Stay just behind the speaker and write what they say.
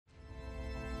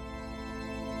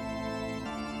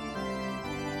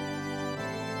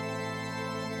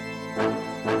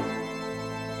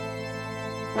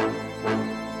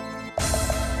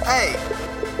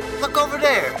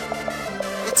there?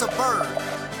 It's a bird.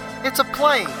 It's a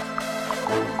plane.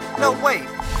 No, wait.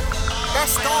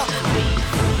 That's Stalker.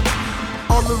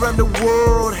 All around the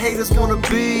world, haters wanna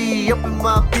be up in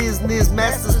my business,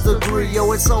 master's degree.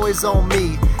 Yo, it's always on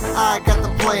me. I got the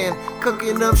plan.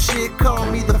 Cooking up shit, call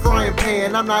me the frying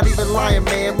pan. I'm not even lying,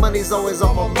 man. Money's always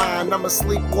on my mind. I'ma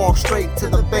sleepwalk straight to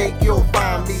the bank. You'll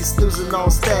find me snoozing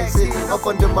on stacks, sitting up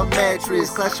under my mattress,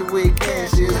 clashing with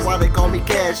cashes. Why they call me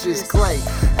Cassius Clay?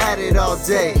 At it all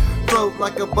day. Float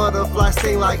like a butterfly,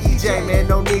 sting like EJ, man.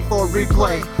 No need for a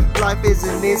replay. Life is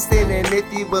an instant, and if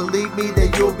you believe me,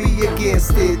 then you'll be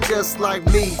against it. Just like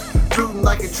me, rooting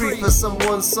like a tree for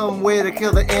someone somewhere to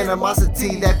kill the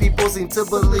animosity that people seem to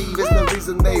believe is the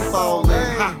reason they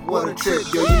fallin'. Ha, what a trip,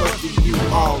 yo, you must be you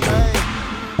all in.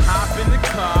 Hop in the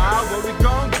car, where we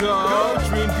gon' go?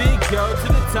 Dream big, go to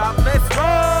the top, let's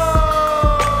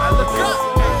roll! I look up,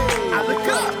 I look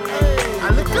up, I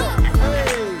look up.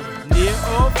 Near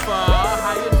or far,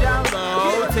 higher down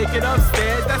low, take it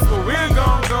upstairs, that's where we're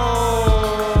gon' go.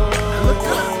 I look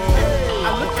up, I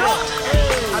look up,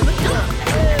 I look up.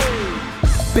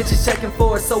 Bitches checking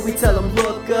for us, so we tell them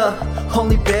look up.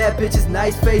 Only bad bitches,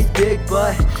 nice face, big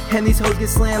butt. And these hoes get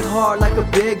slammed hard like a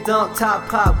big dunk. Top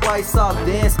pop, white soft,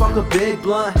 dance, spark a big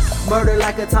blunt. Murder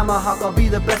like a tomahawk, I'll be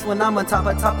the best when I'm on top.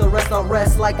 I top the rest, I'll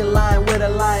rest like a lion with a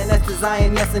lion. That's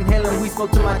design, yes, inhaling, we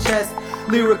smoke to my chest.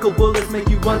 Lyrical bullets make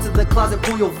you run to the closet,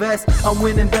 pull your vest. I'm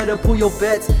winning better, pull your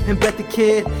bets and bet the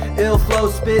kid. Ill flow,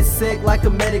 spit sick like a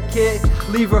medikit.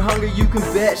 Leave her hungry, you can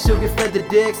bet she'll get fed the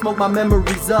dick. Smoke my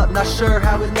memories up, not sure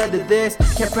how it led to this.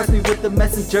 Can't press me with the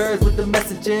messengers, with the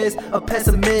messages. A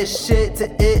pessimist, shit to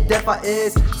it, deaf I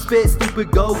is. Spit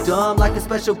stupid, go dumb like a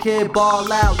special kid.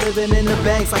 Ball out, living in the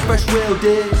banks like Fresh Will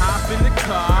did. Hop in the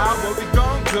car, where we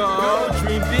gon' go?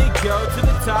 Dream big, go to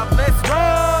the top, let's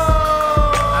roll!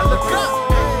 I look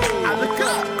up, I look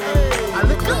up, I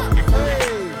look up.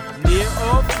 Near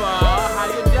or far,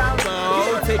 higher down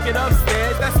low, take it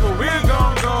upstairs, that's where we're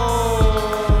gon' go.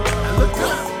 I look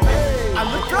up, I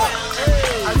look up,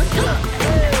 I look up.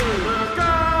 Look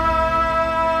up,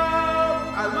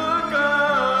 I look up.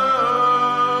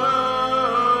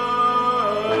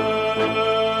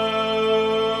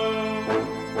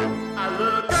 I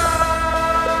look up.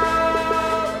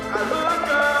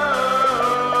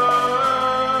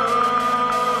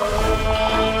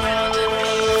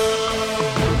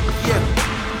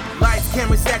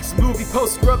 Cameras, action, movie,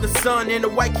 poster of the sun, and a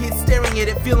white kid staring at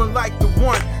it, feeling like the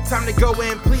one. Time to go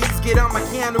in, please get on my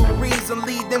Keanu Reeves and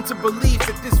lead them to believe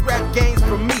that this rap game's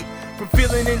for me. From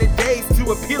feeling in the days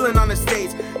to appealing on the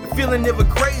stage, the feeling never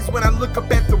craze when I look up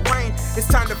at the rain. It's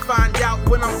time to find out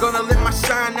when I'm gonna let my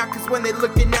shine out, cause when they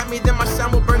looking at me, then my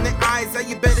shine will burn their eyes out.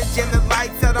 You better jam the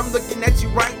lights out, I'm looking at you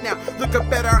right now. Look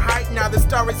up at our height now, the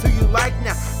star is who you like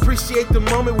now. Appreciate the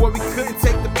moment where we couldn't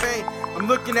take the pain. I'm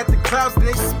looking at the clouds and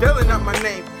they spelling out my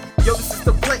name. Yo, this is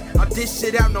the plate, I'll dish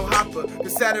shit out, no hopper. The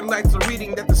satellites are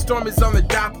reading that the storm is on the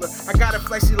Doppler. I got a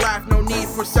flashy life, no need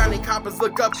for shiny coppers.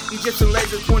 Look up, Egyptian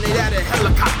lasers pointed at a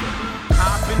helicopter.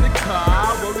 Hop in the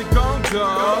car, where we gon'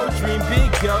 go? Dream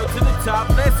big, go to the top,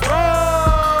 let's roll!